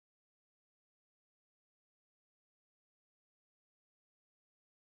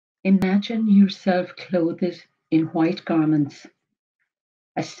Imagine yourself clothed in white garments,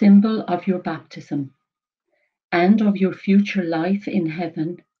 a symbol of your baptism and of your future life in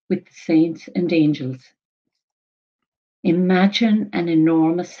heaven with the saints and angels. Imagine an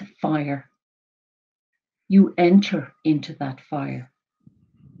enormous fire. You enter into that fire.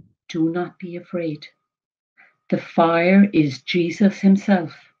 Do not be afraid. The fire is Jesus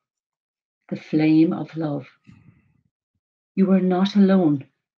himself, the flame of love. You are not alone.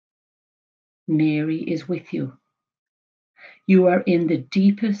 Mary is with you. You are in the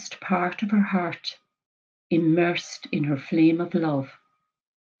deepest part of her heart, immersed in her flame of love.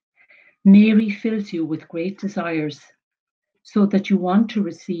 Mary fills you with great desires, so that you want to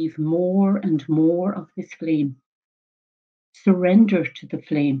receive more and more of this flame. Surrender to the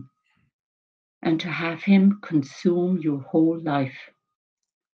flame and to have him consume your whole life.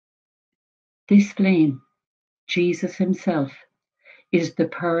 This flame, Jesus himself, is the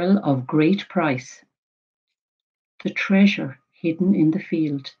pearl of great price, the treasure hidden in the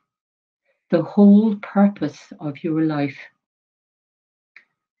field, the whole purpose of your life.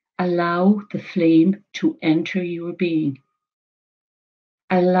 Allow the flame to enter your being.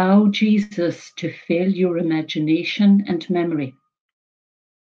 Allow Jesus to fill your imagination and memory.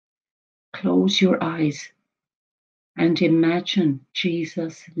 Close your eyes and imagine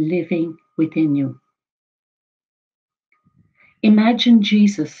Jesus living within you. Imagine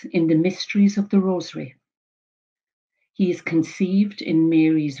Jesus in the mysteries of the Rosary. He is conceived in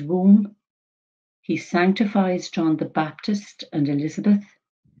Mary's womb. He sanctifies John the Baptist and Elizabeth.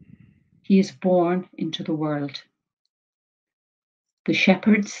 He is born into the world. The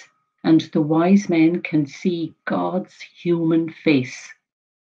shepherds and the wise men can see God's human face.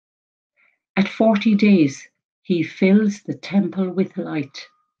 At 40 days, he fills the temple with light.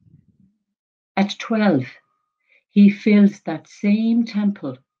 At 12, he fills that same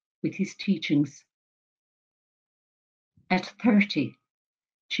temple with his teachings. At 30,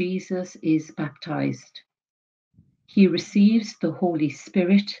 Jesus is baptized. He receives the Holy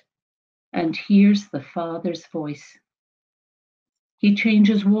Spirit and hears the Father's voice. He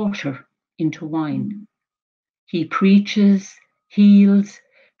changes water into wine. He preaches, heals,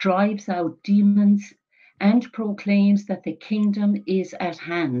 drives out demons, and proclaims that the kingdom is at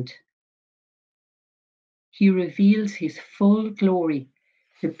hand. He reveals his full glory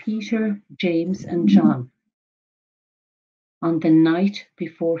to Peter, James, and John. On the night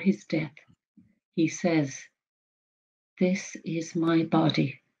before his death, he says, "This is my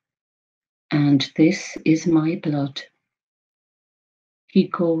body, and this is my blood." He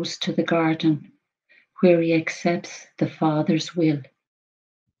goes to the garden where he accepts the Father's will.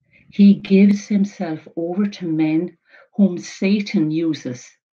 He gives himself over to men whom Satan uses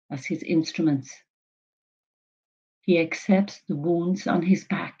as his instruments. He accepts the wounds on his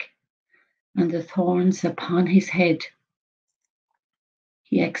back and the thorns upon his head.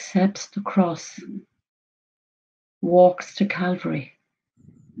 He accepts the cross, walks to Calvary,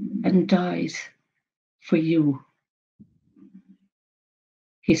 and dies for you.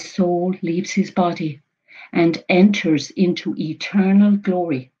 His soul leaves his body and enters into eternal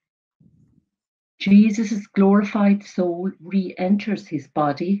glory. Jesus' glorified soul re-enters his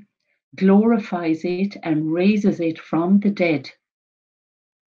body, glorifies it, and raises it from the dead.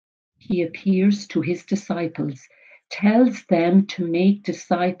 He appears to his disciples, tells them to make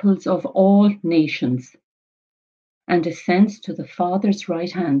disciples of all nations, and ascends to the Father's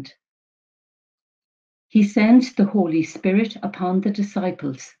right hand. He sends the Holy Spirit upon the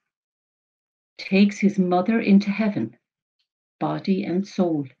disciples, takes his mother into heaven, body and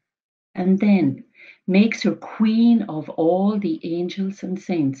soul, and then makes her queen of all the angels and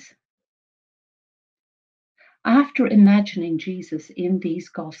saints. After imagining Jesus in these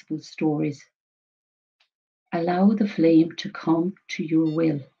gospel stories, allow the flame to come to your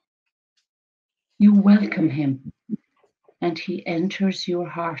will. You welcome him, and he enters your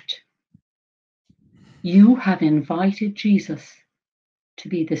heart. You have invited Jesus to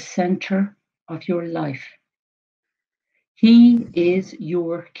be the center of your life. He is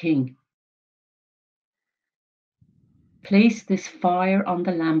your King. Place this fire on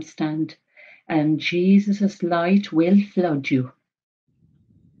the lampstand, and Jesus' light will flood you.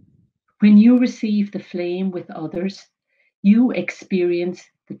 When you receive the flame with others, you experience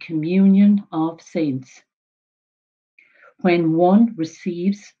the communion of saints. When one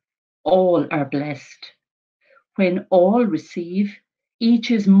receives, all are blessed. When all receive,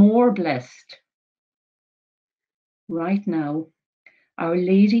 each is more blessed. Right now, Our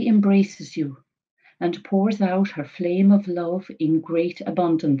Lady embraces you and pours out her flame of love in great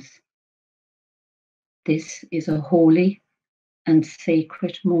abundance. This is a holy and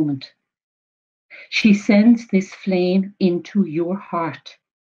sacred moment. She sends this flame into your heart.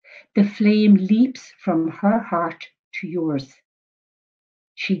 The flame leaps from her heart to yours.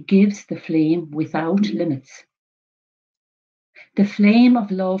 She gives the flame without limits. The flame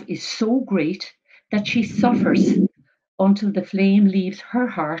of love is so great that she suffers until the flame leaves her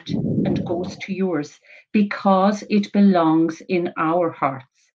heart and goes to yours, because it belongs in our hearts.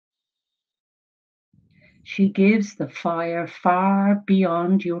 She gives the fire far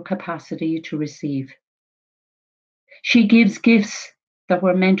beyond your capacity to receive. She gives gifts that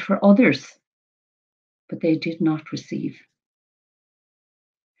were meant for others, but they did not receive.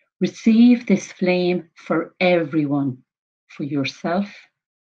 Receive this flame for everyone, for yourself,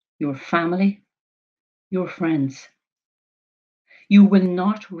 your family, your friends. You will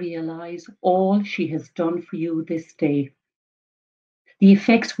not realize all she has done for you this day. The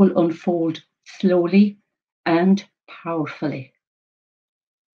effects will unfold slowly and powerfully.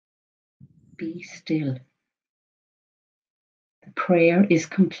 Be still. The prayer is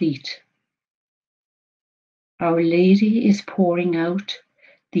complete. Our Lady is pouring out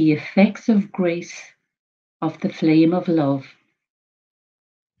the effects of grace of the flame of love.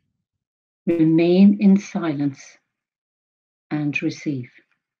 Remain in silence and receive.